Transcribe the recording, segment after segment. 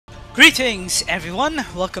Greetings everyone,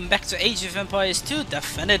 welcome back to Age of Empires 2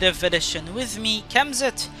 Definitive Edition with me,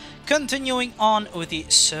 Kemzit, continuing on with the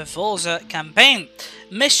Sforza campaign.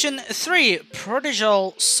 Mission 3,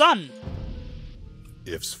 Prodigal Son.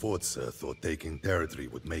 If Sforza thought taking territory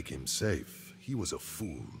would make him safe, he was a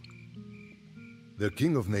fool. The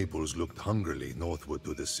King of Naples looked hungrily northward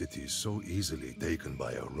to the city so easily taken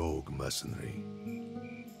by a rogue mercenary.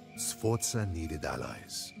 Sforza needed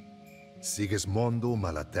allies. Sigismondo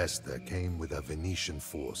Malatesta came with a Venetian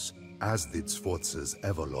force, as did Sforza's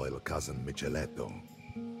ever-loyal cousin Micheletto.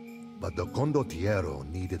 But the Condottiero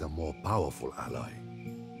needed a more powerful ally.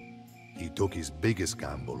 He took his biggest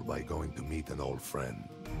gamble by going to meet an old friend.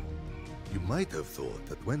 You might have thought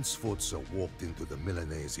that when Sforza walked into the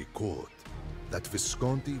Milanese court, that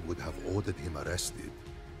Visconti would have ordered him arrested,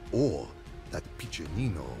 or that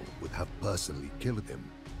Piccinino would have personally killed him.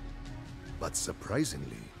 But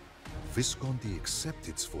surprisingly, Visconti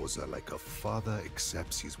accepted Sforza like a father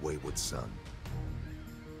accepts his wayward son.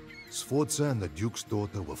 Sforza and the Duke's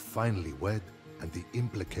daughter were finally wed, and the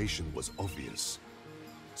implication was obvious.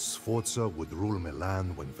 Sforza would rule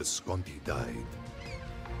Milan when Visconti died.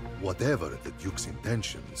 Whatever the Duke's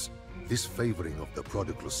intentions, this favoring of the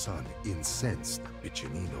prodigal son incensed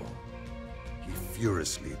Piccinino. He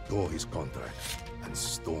furiously tore his contract and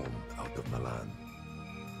stormed out of Milan.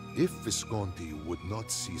 If Visconti would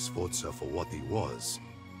not see Sforza for what he was,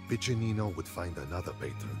 Piccinino would find another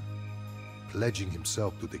patron. Pledging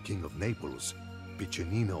himself to the King of Naples,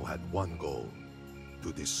 Piccinino had one goal: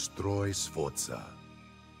 to destroy Sforza.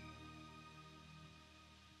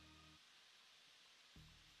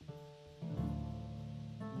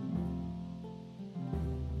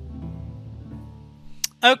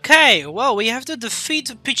 Okay, well, we have to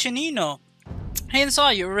defeat Piccinino.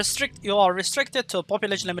 Inside, you are restricted to a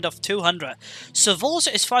population limit of 200.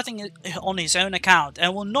 Sforza is fighting on his own account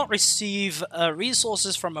and will not receive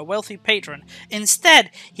resources from a wealthy patron.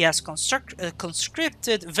 Instead, he has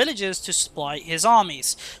conscripted villagers to supply his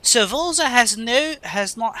armies. Sforza has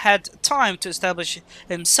not had time to establish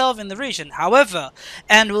himself in the region, however,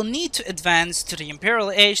 and will need to advance to the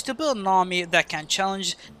Imperial Age to build an army that can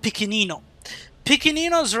challenge Piccinino.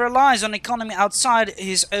 Piccinino relies on economy outside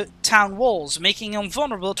his town walls, making him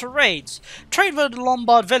vulnerable to raids. Trade with the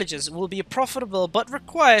Lombard villages will be profitable but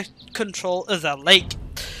require control of the lake.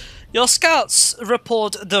 Your scouts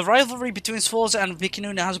report the rivalry between Sforza and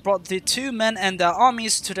Piccinino has brought the two men and their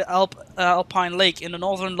armies to the Alpine Lake in the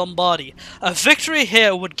northern Lombardy. A victory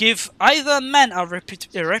here would give either men a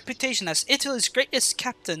reputation as Italy's greatest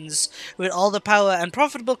captains, with all the power and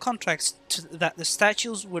profitable contracts that the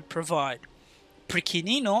statues would provide.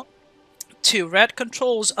 Piccinino, to Red,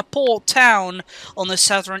 controls a port town on the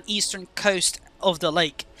southern eastern coast of the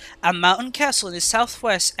lake, a mountain castle in the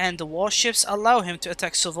southwest, and the warships allow him to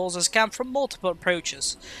attack Sforza's camp from multiple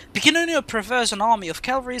approaches. Piccinino prefers an army of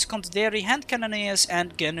cavalry, Contaderi, hand cannoneers,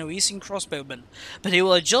 and Genoese crossbowmen, but he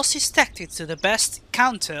will adjust his tactics to the best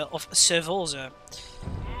counter of Sforza.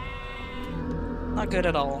 Not good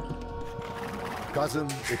at all. Cousin,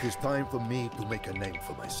 it is time for me to make a name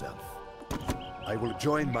for myself. I will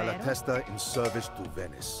join Malatesta in service to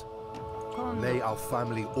Venice. May our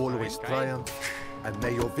family always triumph, and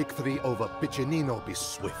may your victory over Piccinino be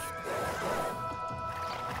swift.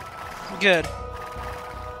 Good.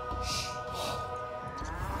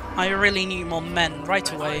 I really need more men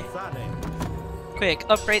right away. Quick,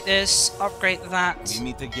 upgrade this, upgrade that. We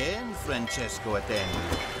meet again, Francesco Attendo.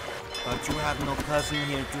 But you have no cousin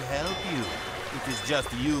here to help you. It is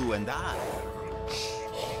just you and I.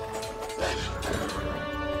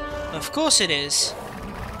 Of course it is.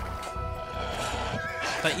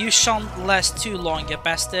 But you shan't last too long, you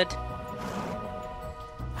bastard.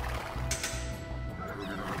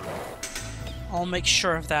 I'll make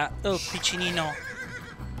sure of that. Oh, Piccinino.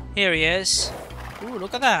 Here he is. Ooh,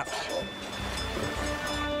 look at that.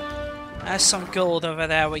 There's some gold over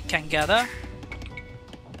there we can gather.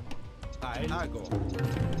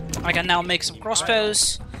 I can now make some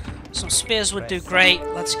crossbows. Some spears would do great.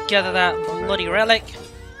 Let's gather that bloody relic.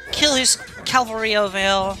 Kill his cavalry over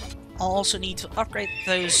here. I'll also need to upgrade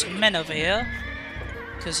those men over here,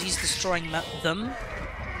 because he's destroying them.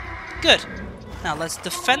 Good. Now let's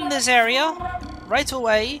defend this area right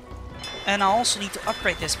away. And I also need to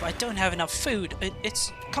upgrade this, but I don't have enough food.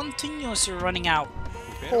 It's continuously running out.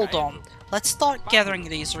 Hold on. Let's start gathering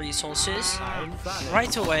these resources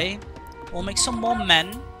right away. We'll make some more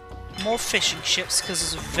men. More fishing ships, because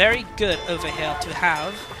it's very good over here to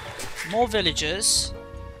have. More villagers.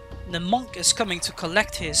 The monk is coming to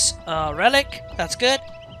collect his relic. That's good.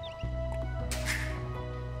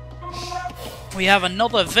 We have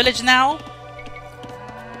another village now.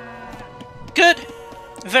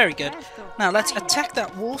 Very good. Now let's attack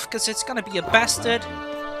that wolf because it's gonna be a bastard.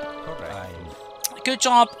 Good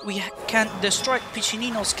job. We can destroy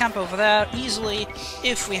Piccinino's camp over there easily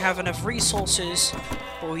if we have enough resources,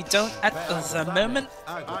 but we don't at the moment.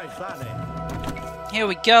 Here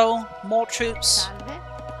we go. More troops.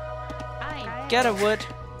 Get a wood.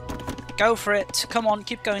 Go for it. Come on,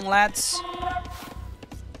 keep going, lads.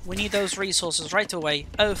 We need those resources right away.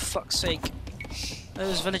 Oh, fuck's sake.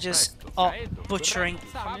 Those villagers are butchering,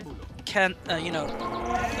 you know,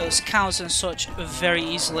 those cows and such very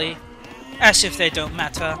easily. As if they don't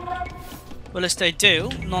matter. Well, as they do,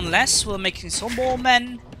 nonetheless, we're making some more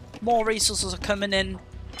men. More resources are coming in.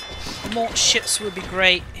 More ships would be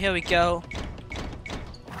great. Here we go.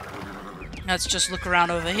 Let's just look around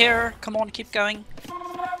over here. Come on, keep going.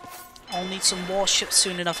 I'll need some more ships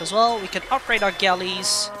soon enough as well. We can upgrade our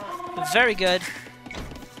galleys. Very good.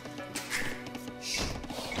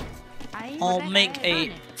 I'll make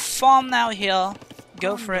a farm now here.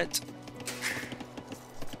 Go for it.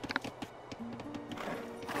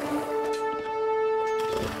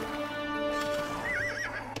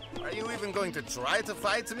 Are you even going to try to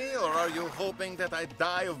fight me, or are you hoping that I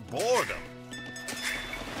die of boredom?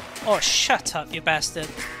 Oh, shut up, you bastard.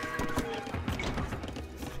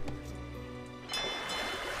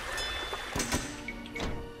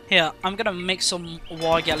 Here, I'm gonna make some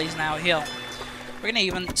war galleys now. Here. We're gonna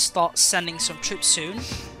even start sending some troops soon.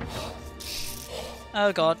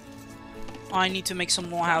 Oh god. I need to make some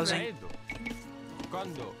more housing.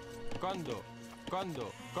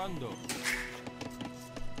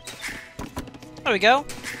 There we go.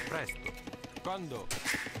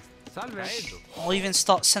 I'll even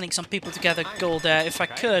start sending some people to gather gold there if I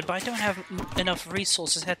could, but I don't have enough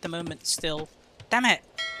resources at the moment still. Damn it!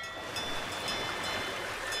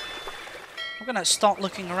 I'm gonna start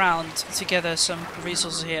looking around to gather some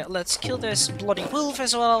resources here. Let's kill this bloody wolf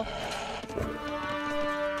as well.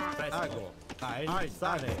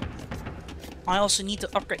 I also need to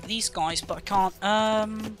upgrade these guys, but I can't.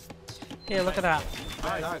 Here, look at that.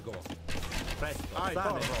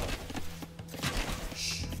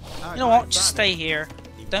 You know what? Just stay here.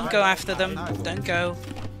 Don't go after them. Don't go.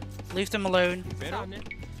 Leave them alone.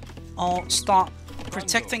 I'll start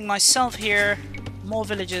protecting myself here. More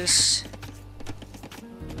villages.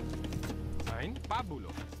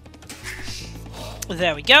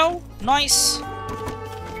 There we go. Nice.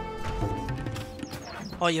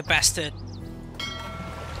 Oh, you bastard.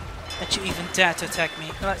 That you even dare to attack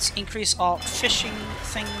me. Let's increase our fishing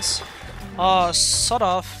things. Oh, sort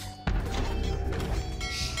of.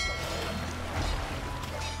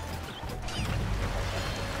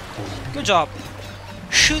 Good job.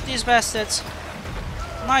 Shoot these bastards.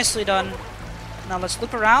 Nicely done. Now let's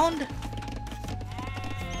look around.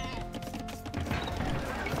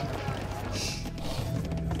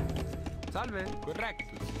 Salve,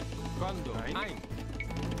 correctus. Condo, ein.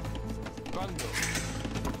 Condo.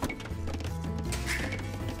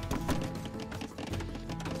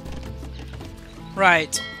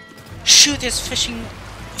 Right. Shoot these fishing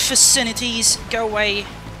vicinities. Go away.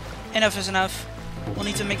 Enough is enough. We'll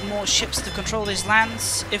need to make more ships to control these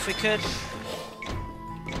lands, if we could.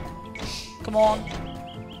 Come on.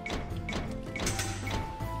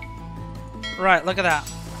 Right, look at that.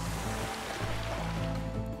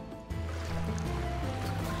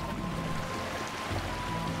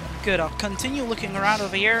 Good, I'll continue looking around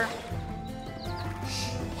over here.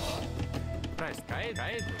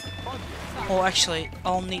 Oh, actually,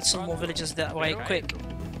 I'll need some more villages that way, quick.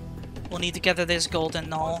 We'll need to gather this gold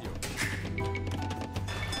and all.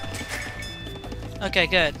 Okay,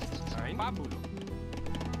 good.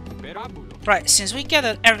 Right, since we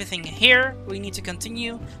gathered everything here, we need to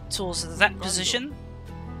continue towards that position.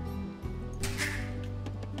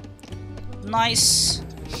 Nice.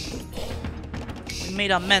 We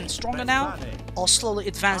made our men stronger now. I'll slowly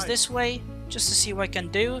advance this way, just to see what I can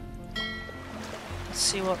do. Let's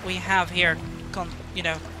see what we have here. You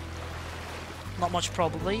know, not much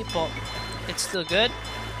probably, but it's still good.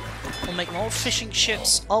 We'll make more fishing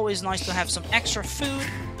ships. Always nice to have some extra food.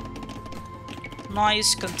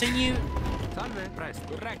 Nice, continue.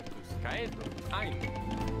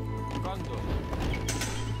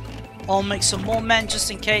 I'll make some more men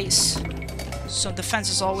just in case. Some defense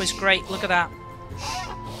is always great. Look at that.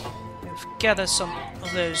 We've gathered some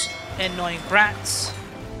of those annoying brats.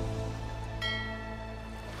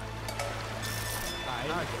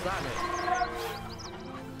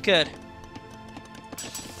 Good.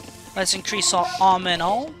 Let's increase our armor and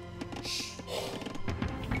all.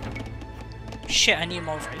 Shit, I need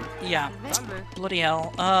more. Yeah. Bloody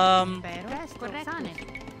hell.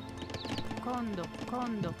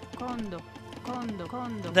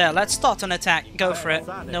 There, let's start an attack. Go for it.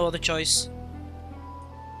 No other choice.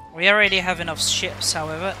 We already have enough ships,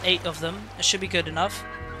 however. 8 of them. It should be good enough.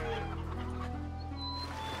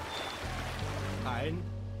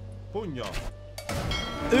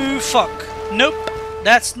 Ooh, fuck. Nope.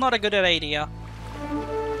 That's not a good idea.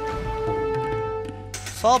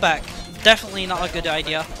 Fall back. Definitely not a good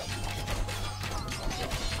idea.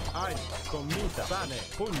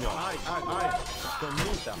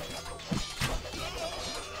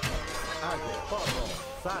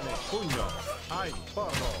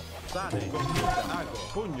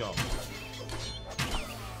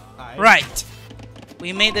 Right.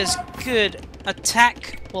 We made this good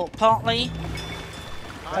attack. Well, partly.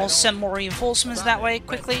 I'll send more reinforcements that way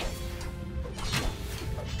quickly.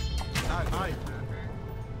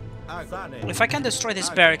 If I can destroy this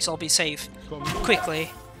barracks, I'll be safe.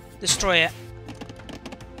 Quickly. Destroy it.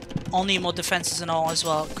 I'll need more defenses and all as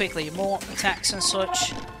well. Quickly. More attacks and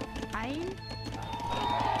such.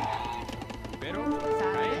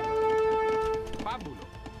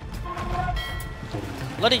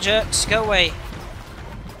 Bloody jerks, go away.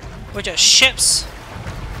 We're just ships.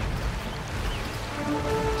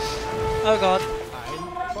 Oh god.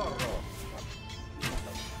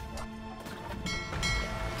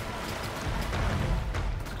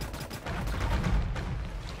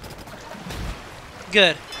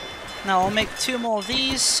 Good. Now I'll make 2 more of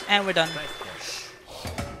these and we're done.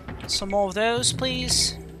 Some more of those,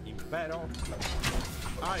 please.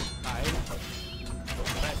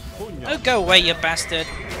 Oh, go away, you bastard.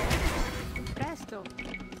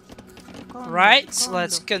 Right, so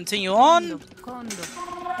let's continue on.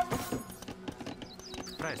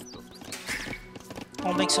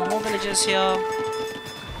 I'll make some more villages here.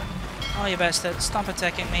 Oh, you bastard. Stop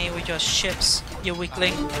attacking me with your ships, you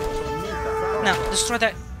weakling. Now, destroy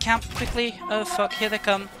that camp quickly. Oh, fuck. Here they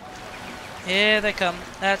come. Here they come.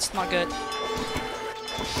 That's not good.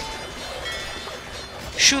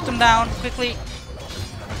 Shoot them down quickly.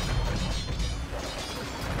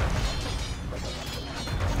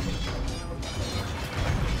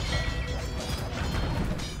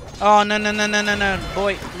 Oh, no, no, no, no, no, no.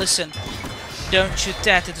 Boy, listen. Don't you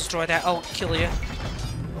dare to destroy that. I'll kill you.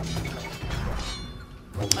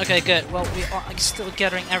 Okay, good. Well, we are still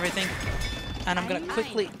gathering everything. And I'm gonna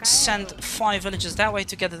quickly send 5 villagers that way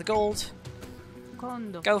to gather the gold.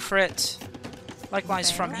 Go for it.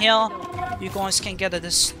 Likewise from here. You guys can gather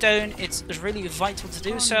the stone. It's really vital to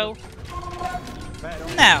do so.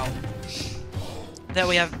 Now that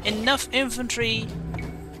we have enough infantry,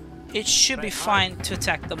 it should be fine to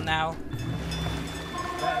attack them now.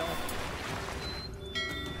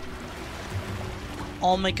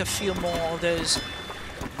 I'll make a few more of those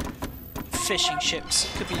fishing ships.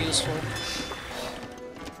 Could be useful.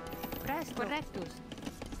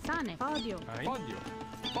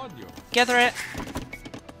 Gather it.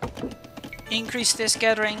 Increase this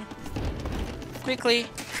gathering. Quickly.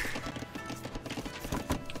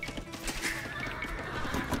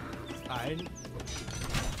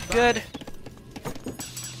 Good.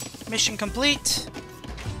 Mission complete.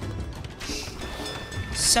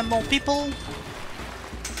 Send more people.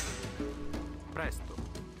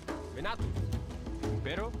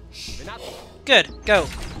 Good, go.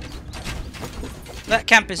 That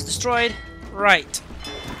camp is destroyed. Right.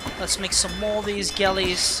 Let's make some more of these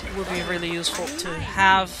galleys. It would be really useful to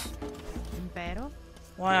have.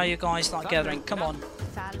 Why are you guys not gathering? Come on.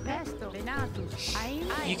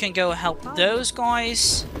 You can go help those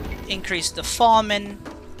guys. Increase the farming.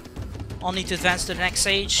 I'll need to advance to the next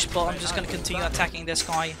age, but I'm just going to continue attacking this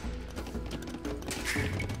guy.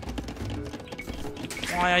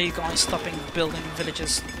 Why are you guys stopping building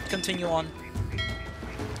villages? Continue on.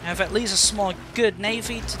 We have at least a small good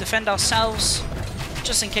navy to defend ourselves,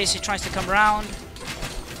 just in case he tries to come around.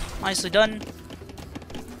 Nicely done.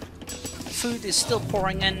 Food is still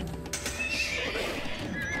pouring in.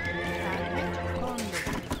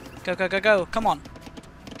 Go, go, go, go. Come on.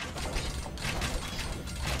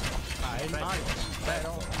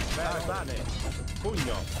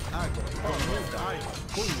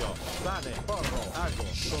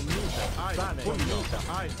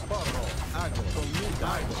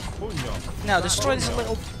 Now destroy this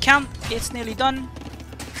little camp. It's nearly done.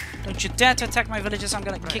 Don't you dare to attack my villages. I'm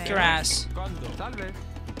gonna kick your ass.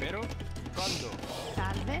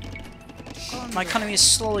 My economy is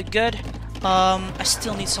slowly good. I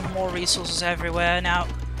still need some more resources everywhere. Now,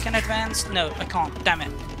 can I advance? No, I can't. Damn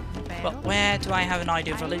it. But where do I have an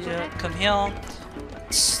idea, villager? Come here.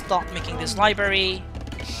 Let's start making this library.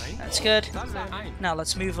 That's good. Now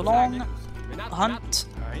let's move along. Hunt.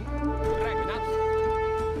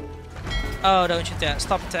 Oh, don't you dare.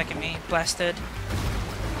 Stop attacking me, blasted.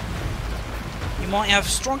 You might have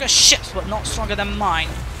stronger ships, but not stronger than mine.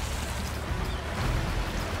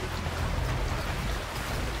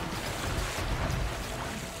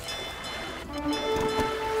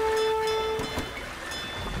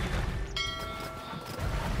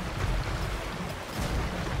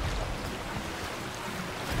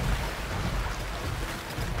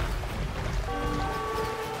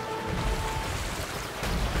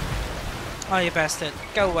 Oh, you bastard.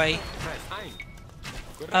 Go away.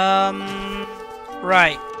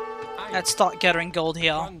 Right. Let's start gathering gold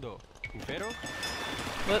here.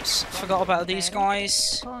 Whoops, forgot about these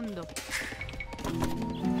guys.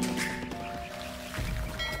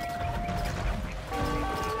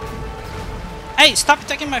 Hey, stop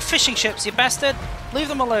attacking my fishing ships, you bastard! Leave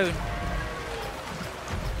them alone.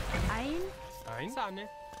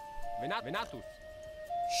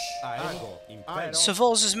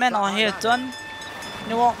 Sforza's men are here, done. You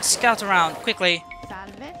know what? Scout around, quickly.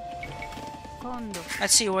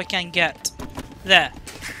 Let's see what we can get. There.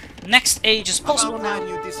 Next age is possible How now. can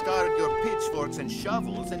you discard your pitchforks and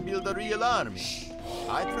shovels and build a real army?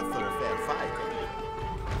 I prefer a fair fight.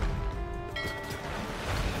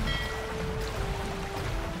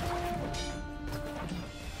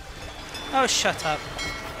 Oh, shut up.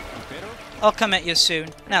 I'll come at you soon.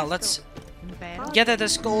 Now, let's gather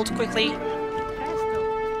this gold quickly.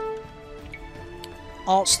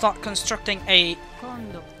 I'll start constructing a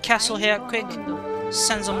castle here, quick.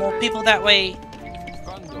 Send some more people that way.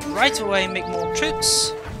 Right away, make more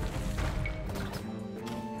troops.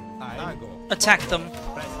 Attack them.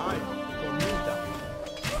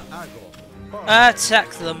 Attack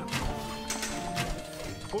them.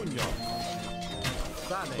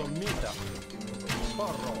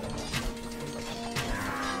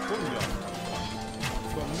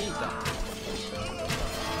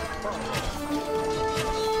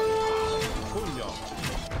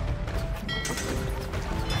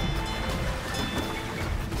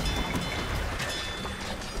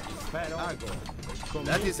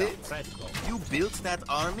 That is it? You built that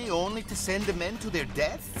army only to send the men to their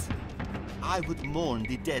deaths? I would mourn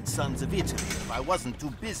the dead sons of Italy if I wasn't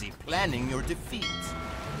too busy planning your defeat.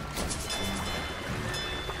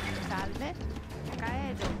 Salve,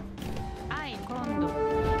 Caedo, Ein, Condo,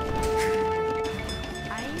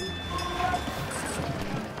 Ein,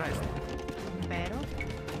 Impero,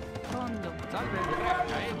 Condo, Salve,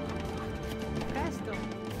 Presto,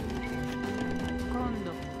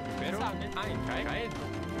 Condo, Pero, Ein, Caedo.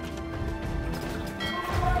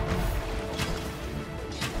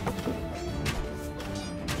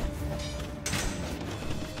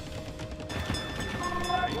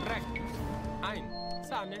 Correctus. Ein,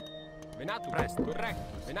 Sane. Venatus. Presto.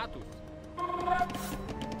 Correctus. Venatus.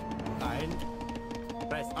 Ein.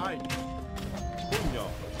 Press ein. Pugno.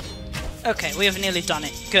 Okay, we have nearly done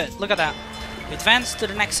it. Good, look at that. We advanced to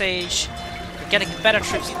the next age. We're getting better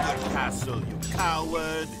troops. In your castle, you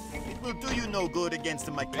coward! It will do you no good against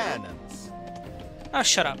my cannons. Oh,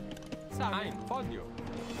 shut up. Ein, Fodio.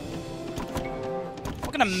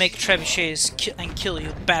 We're gonna make trebuchets and kill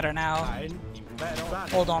you better now. Ein. Impero.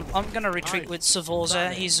 Hold on, I'm gonna retreat with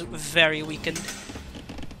Sforza. He's very weakened.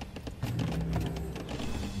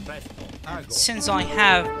 Presto. Ago. Since I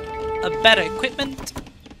have a better equipment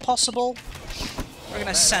possible, we're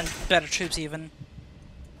gonna send better troops even.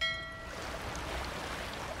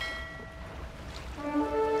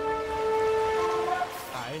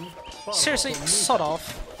 Ein. Porro. Seriously, sod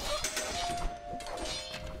off.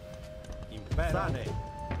 Impero. Sane.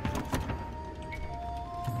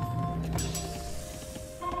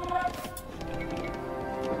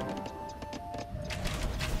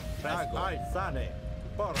 Press ein. Sane.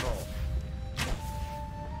 Porro.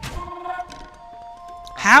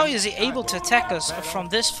 How is he able to attack us from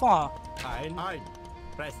this far? Ein. Ein.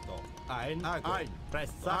 Presto. Ein. Ago. Ein.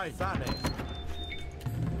 Press ein. Sane.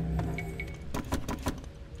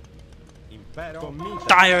 Impero. Commita.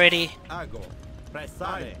 Die already. Ago. Press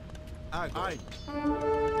sane. Ago. Ein.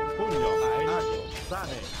 Pugno. Ein. Ago.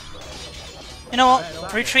 Sane. You know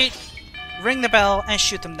what? Retreat, ring the bell, and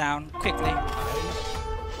shoot them down quickly.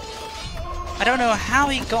 I don't know how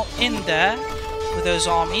he got in there with those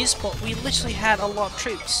armies, but we literally had a lot of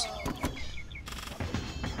troops.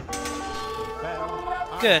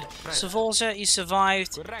 Good. Sforza, you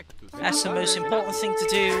survived. Correctus. That's the most important thing to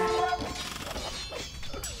do.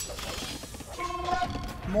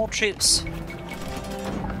 More troops.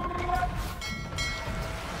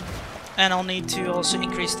 And I'll need to also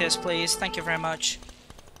increase this, please. Thank you very much.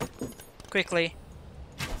 Quickly.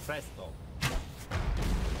 Presto.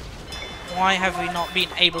 Why have we not been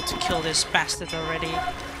able to kill this bastard already?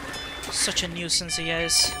 Such a nuisance he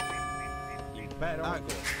is. Impero.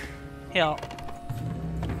 Ago. Here.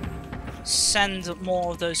 Send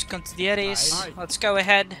more of those consiglieres. Aye. Let's go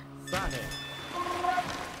ahead. Sane.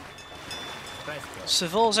 Fresco.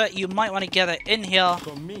 Sforza, you might want to get it in here.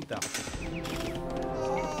 Commita.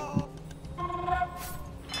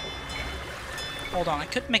 Hold on, I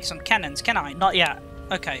could make some cannons, can I? Not yet.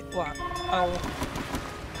 Okay, well, I'll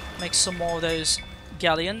make some more of those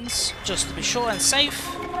galleons, just to be sure and safe.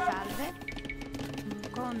 Salve.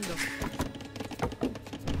 Condo.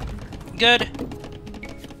 Good.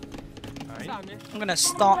 Sane. I'm gonna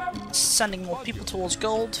start sending more people towards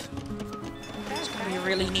gold. We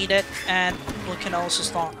really need it, and we can also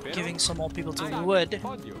start giving some more people to wood.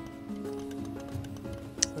 Odio.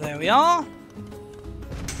 There we are.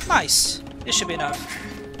 Nice. This should be enough.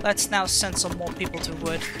 Let's now send some more people to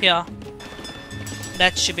wood. Here.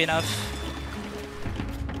 That should be enough.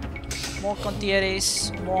 More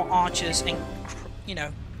consiglieres, more archers, and, you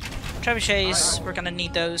know, trebuchets. We're gonna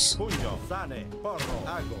need those. Pugno. Sane. Porro.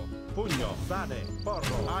 Ago. Pugno. Sane.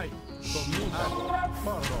 Porro. Ai. Commita.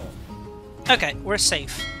 Porro. Okay, we're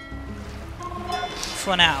safe.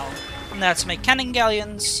 For now. Let's make cannon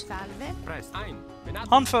galleons. Salve. Prest. Ein. Venatus.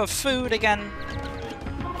 Hunt for food again.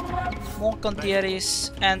 More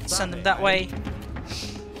consiglieres and send them that way.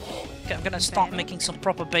 Okay, I'm gonna start making some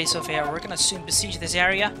proper base over here. We're gonna soon besiege this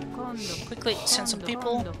area. Condo. Quickly send some Condo,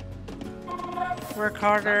 people. condo. Work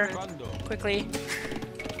harder. Condo. Quickly.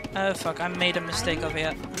 Oh fuck, I made a mistake over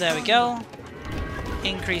here. There we go.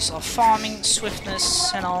 Increase our farming,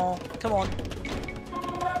 swiftness, and all. Come on.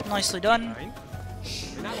 Nicely done. Ein.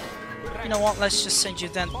 Venatus. You know what, let's just send you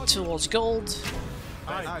then towards gold.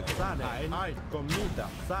 Ai. Sane. Ai. Commita.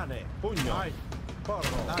 Sane. Pugno. Ai.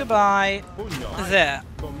 Porro. Goodbye. Pugno. There.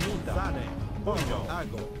 Commita. Sane. Pugno.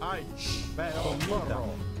 Ago. Ai. Pero. Commita.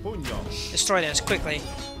 Pugno. Destroy this quickly.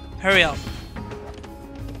 Hurry up.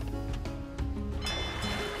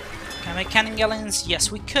 Can I make cannon galleons?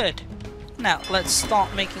 Yes, we could. Now, let's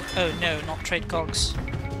start making... Oh no, not trade cogs.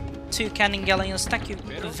 2 cannon galleons, thank you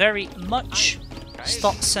very much.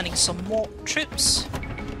 Start sending some more troops.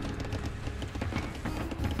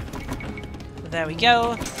 There we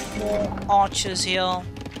go. More archers here.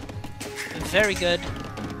 Very good.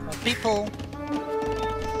 More people.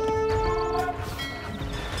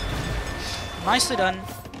 Nicely done.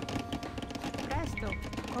 Presto.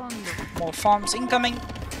 Condo. More farms incoming.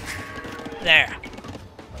 There.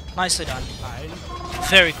 Nicely done. Ai.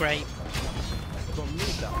 Very great.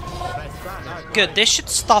 Commita. Prestane. Good, this should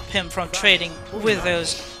stop him from trading with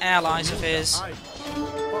those allies of his. Ai.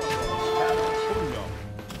 Porro. Pugno.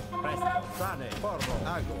 Presto. Sane. Porro.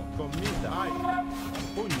 Ago. Commita. Ai.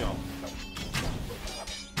 Pugno.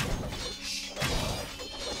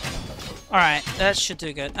 Alright, that should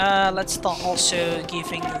do good. Let's start also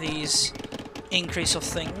giving these increase of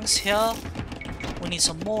things here. We need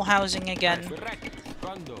some more housing again. Correct.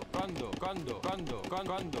 Condo. Condo. Condo. Condo.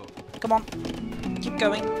 Condo. Come on, keep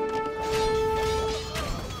going.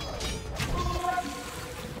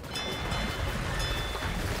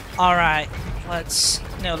 Alright, let's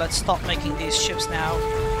stop making these ships now.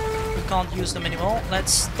 We can't use them anymore.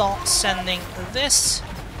 Let's start sending this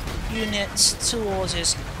units towards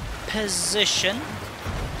his position.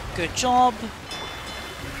 Good job.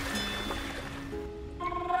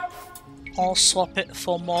 I'll swap it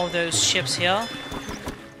for more of those ships here.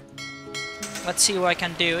 Let's see what I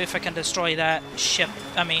can do, if I can destroy that ship.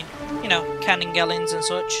 I mean, you know, cannon galleons and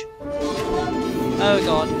such. Oh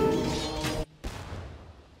god.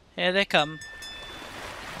 Here they come.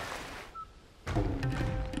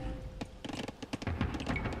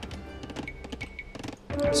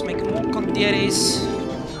 Let's make more consiglieres.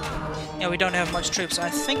 Yeah, we don't have much troops. I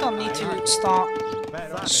think I'll need to start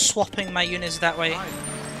swapping my units that way.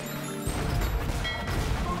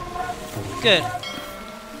 Good.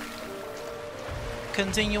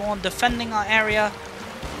 Continue on defending our area.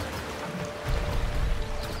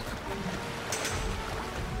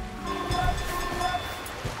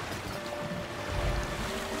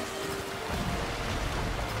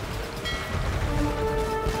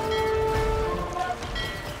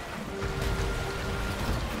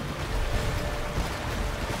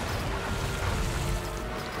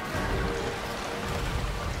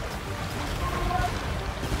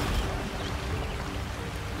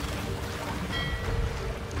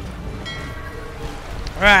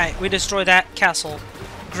 Right, we destroyed that castle.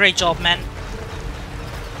 Great job, men.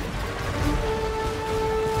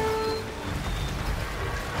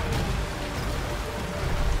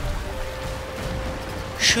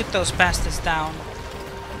 Shoot those bastards down.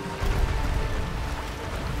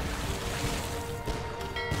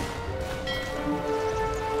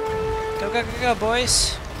 go,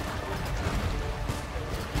 boys.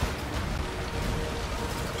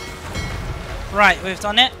 Right, we've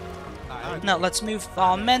done it. Now let's move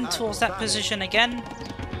our men towards that position again.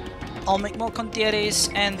 I'll make more condieres,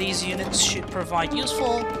 and these units should provide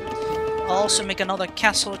useful. I'll also make another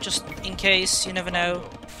castle just in case, you never know.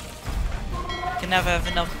 You can never have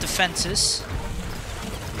enough defenses.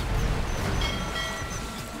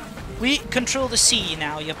 We control the sea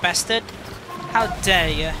now, you bastard. How dare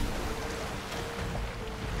you?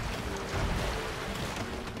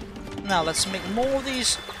 Now let's make more of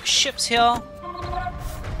these ships here.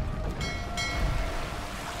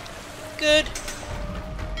 Good.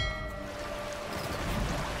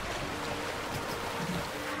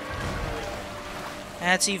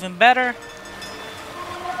 That's even better.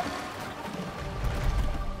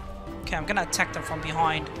 Okay, I'm gonna attack them from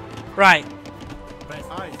behind. Right.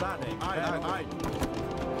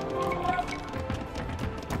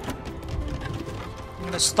 I'm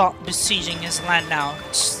gonna start besieging his land now.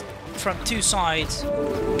 From two sides.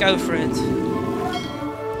 Go for it.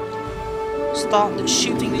 Start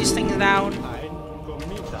shooting these things down.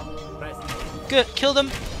 Good, kill them.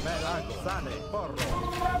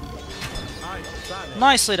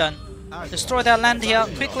 Nicely done. Destroy that land here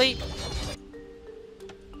quickly.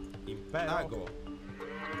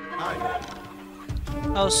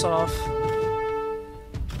 Oh, sort of.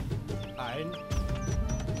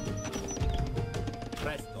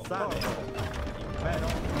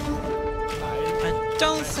 I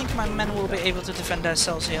don't think my men will be able to defend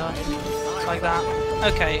themselves here. Like that.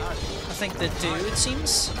 Okay. I think they do, it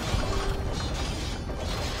seems.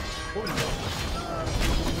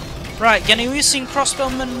 Right, getting using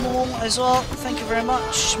crossbowmen more as well. Thank you very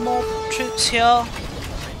much. More troops here.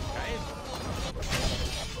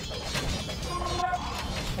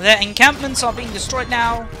 Their encampments are being destroyed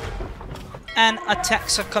now. And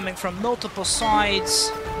attacks are coming from multiple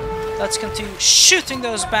sides. Let's continue shooting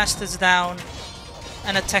those bastards down.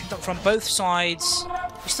 And attack them from both sides.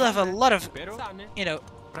 We still have a lot of, you know,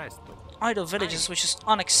 idle villages, which is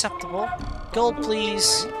unacceptable. Gold,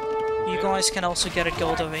 please. You guys can also get a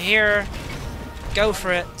gold over here. Go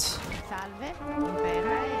for it.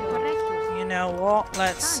 You know what?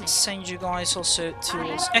 Let's send you guys also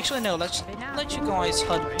tools. Actually, no. Let's let you guys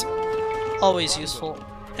hunt. Always useful.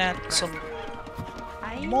 And some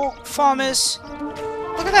more farmers.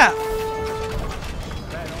 Look at that.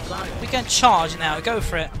 We can charge now. Go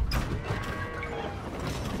for it.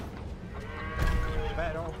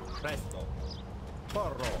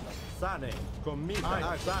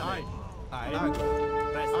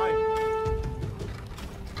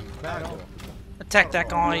 Attack that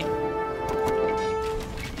guy.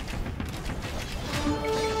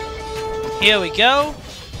 Here we go.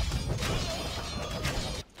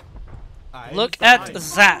 Look at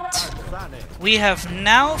that. We have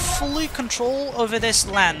now fully control over this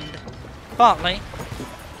land. Partly.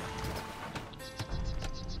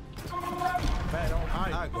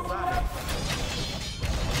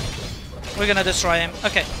 We're gonna destroy him.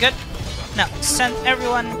 Okay, good. Now, send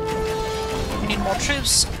everyone. We need more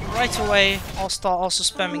troops right away. I'll start also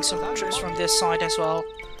spamming some troops from this side as well.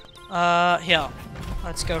 Here.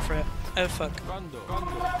 Let's go for it. Oh, fuck.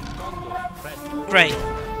 Great.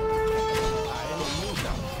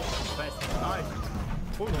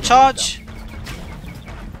 Charge!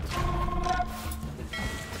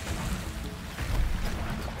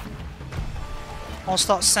 I'll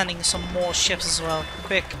start sending some more ships as well.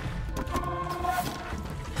 Quick.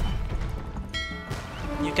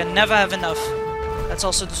 You can never have enough. Let's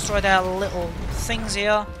also destroy their little things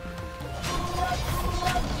here.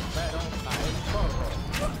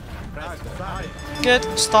 Good.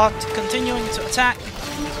 Start continuing to attack.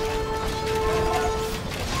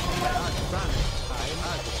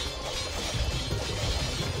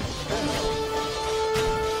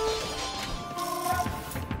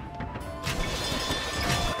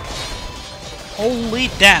 Holy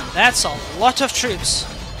damn, that's a lot of troops.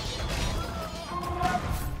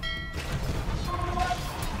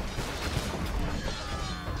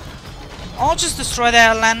 I'll just destroy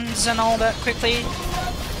their lands and all that quickly.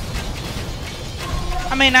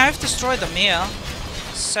 I mean, I've destroyed them here.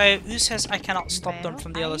 So, who says I cannot stop them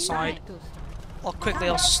from the other side? I'll quickly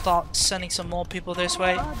also start sending some more people this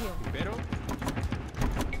way.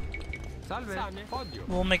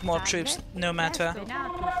 We'll make more troops, no matter.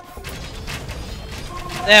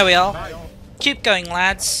 There we are. Keep going,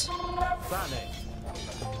 lads.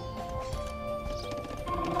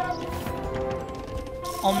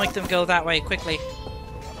 I'll make them go that way quickly.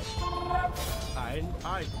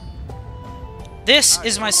 This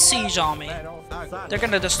is my siege army. They're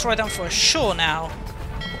gonna destroy them for sure now.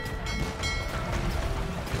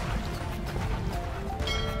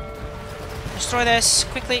 Destroy this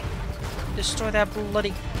quickly. Destroy their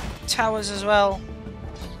bloody towers as well.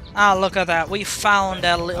 Ah, look at that. We found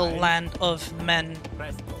our little land of men.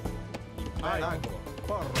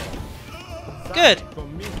 Good.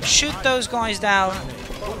 Shoot those guys down.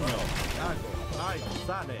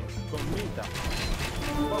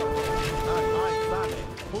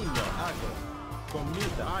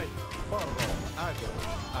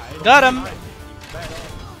 Got him.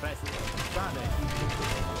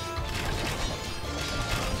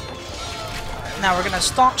 Now we're gonna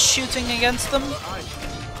start shooting against them.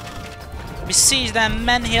 Besiege their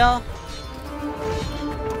men here.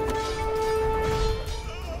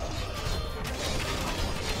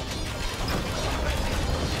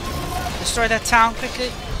 Destroy that town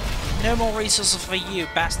quickly. No more resources for you,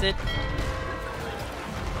 bastard.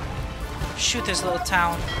 Shoot this little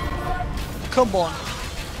town. Come on.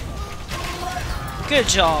 Good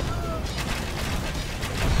job.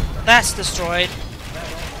 That's destroyed.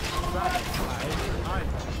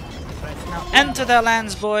 Now enter their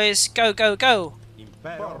lands, boys. Go, go, go.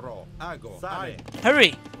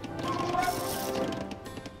 Hurry.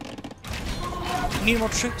 Need more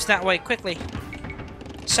troops that way, quickly.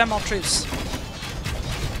 Send more troops.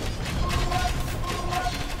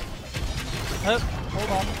 Oh, hold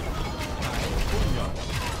on.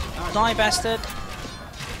 Die, bastard.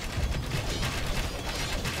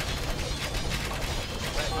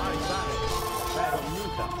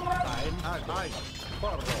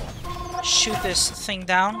 Shoot this thing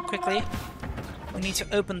down quickly. We need to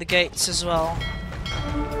open the gates as well.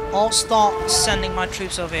 I'll start sending my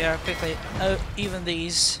troops over here quickly. Oh, even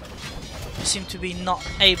these seem to be not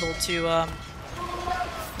able to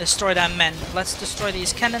destroy their men. Let's destroy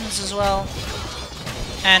these cannons as well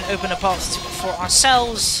and open a path for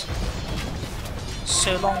ourselves.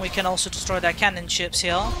 So long we can also destroy their cannon ships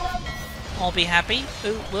here. I'll be happy.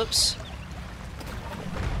 Oh, whoops.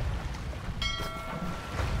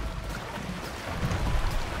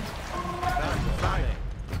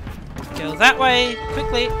 Go that way,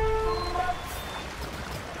 quickly.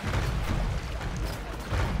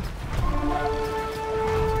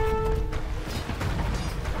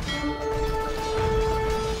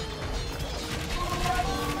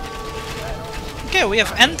 Okay, we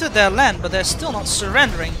have entered their land, but they're still not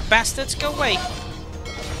surrendering. Bastards, go away.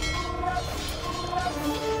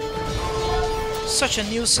 Such a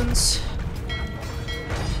nuisance.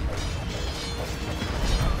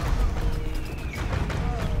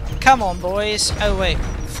 Come on, boys. Oh, wait.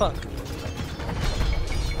 Fuck.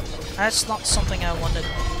 That's not something I wanted.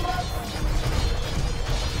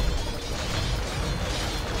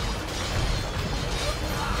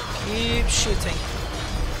 Keep shooting.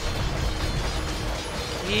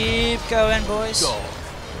 Keep going, boys. Dog,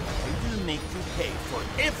 I will make you pay for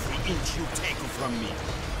every inch you take from me.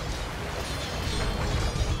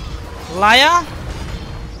 Liar!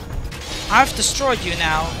 I've destroyed you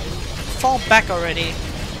now. Fall back already.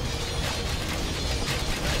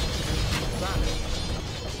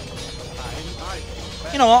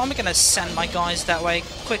 You know what, I'm gonna send my guys that way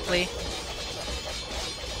quickly.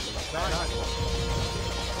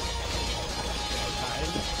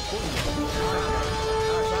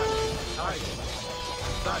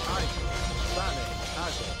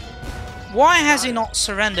 Why has he not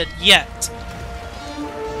surrendered yet?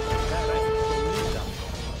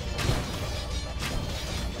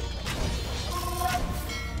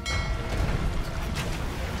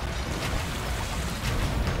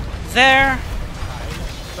 There.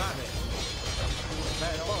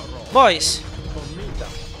 Boys,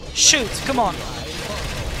 shoot, come on.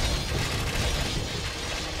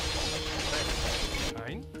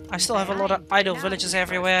 I still have a lot of idle villages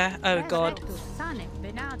everywhere. Oh god.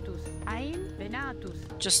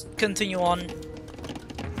 Just continue on.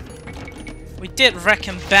 We did wreck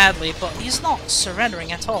him badly, but he's not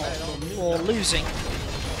surrendering at all, or losing.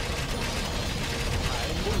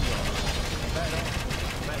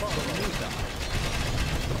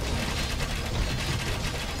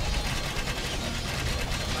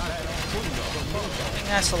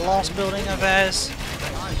 That's the last building of ours.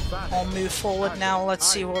 I'll move forward now. Let's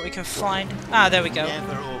see what we can find. Ah, there we go.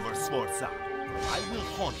 Never over, Sforza. I will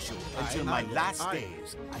haunt you until my last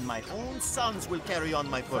days, and my own sons will carry on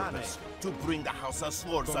my purpose to bring the house of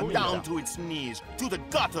Sforza down to its knees, to the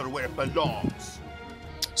gutter where it belongs.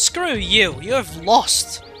 Screw you! You have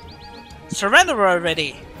lost. Surrender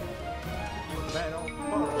already.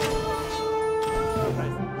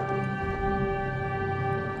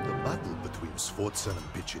 Sforza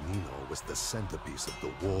and Piccinino was the centerpiece of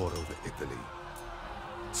the war over Italy.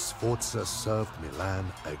 Sforza served Milan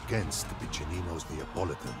against Piccinino's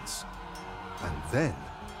Neapolitans. And then,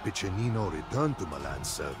 Piccinino returned to Milan's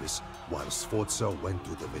service while Sforza went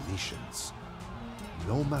to the Venetians.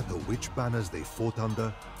 No matter which banners they fought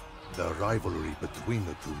under, the rivalry between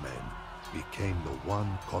the two men became the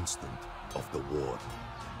one constant of the war.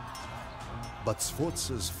 But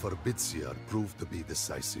Sforza's Furbizia proved to be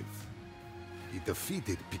decisive. He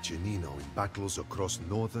defeated Piccinino in battles across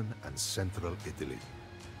northern and central Italy.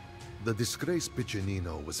 The disgraced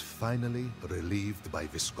Piccinino was finally relieved by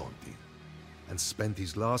Visconti, and spent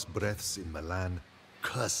his last breaths in Milan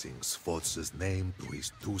cursing Sforza's name to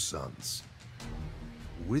his two sons.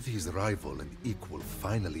 With his rival and equal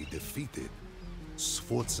finally defeated,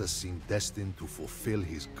 Sforza seemed destined to fulfill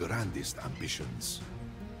his grandest ambitions.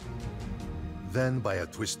 Then, by a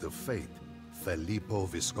twist of fate, Filippo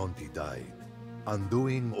Visconti died,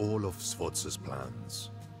 undoing all of Sforza's plans.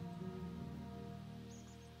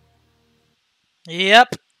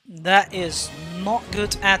 Yep, that is not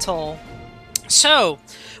good at all. So,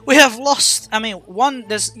 we have lost,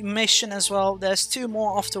 there's mission as well, there's 2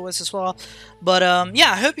 more afterwards as well, but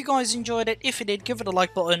yeah, I hope you guys enjoyed it. If you did, give it a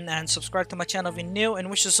like button and subscribe to my channel if you're new and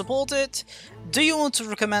wish to support it. Do you want to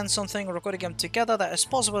recommend something or record a game together? That is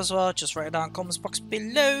possible as well, just write it down in the comments box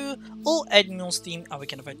below, or add me on Steam and we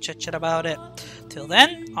can have a chat about it. Till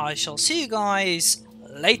then, I shall see you guys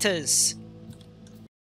laters.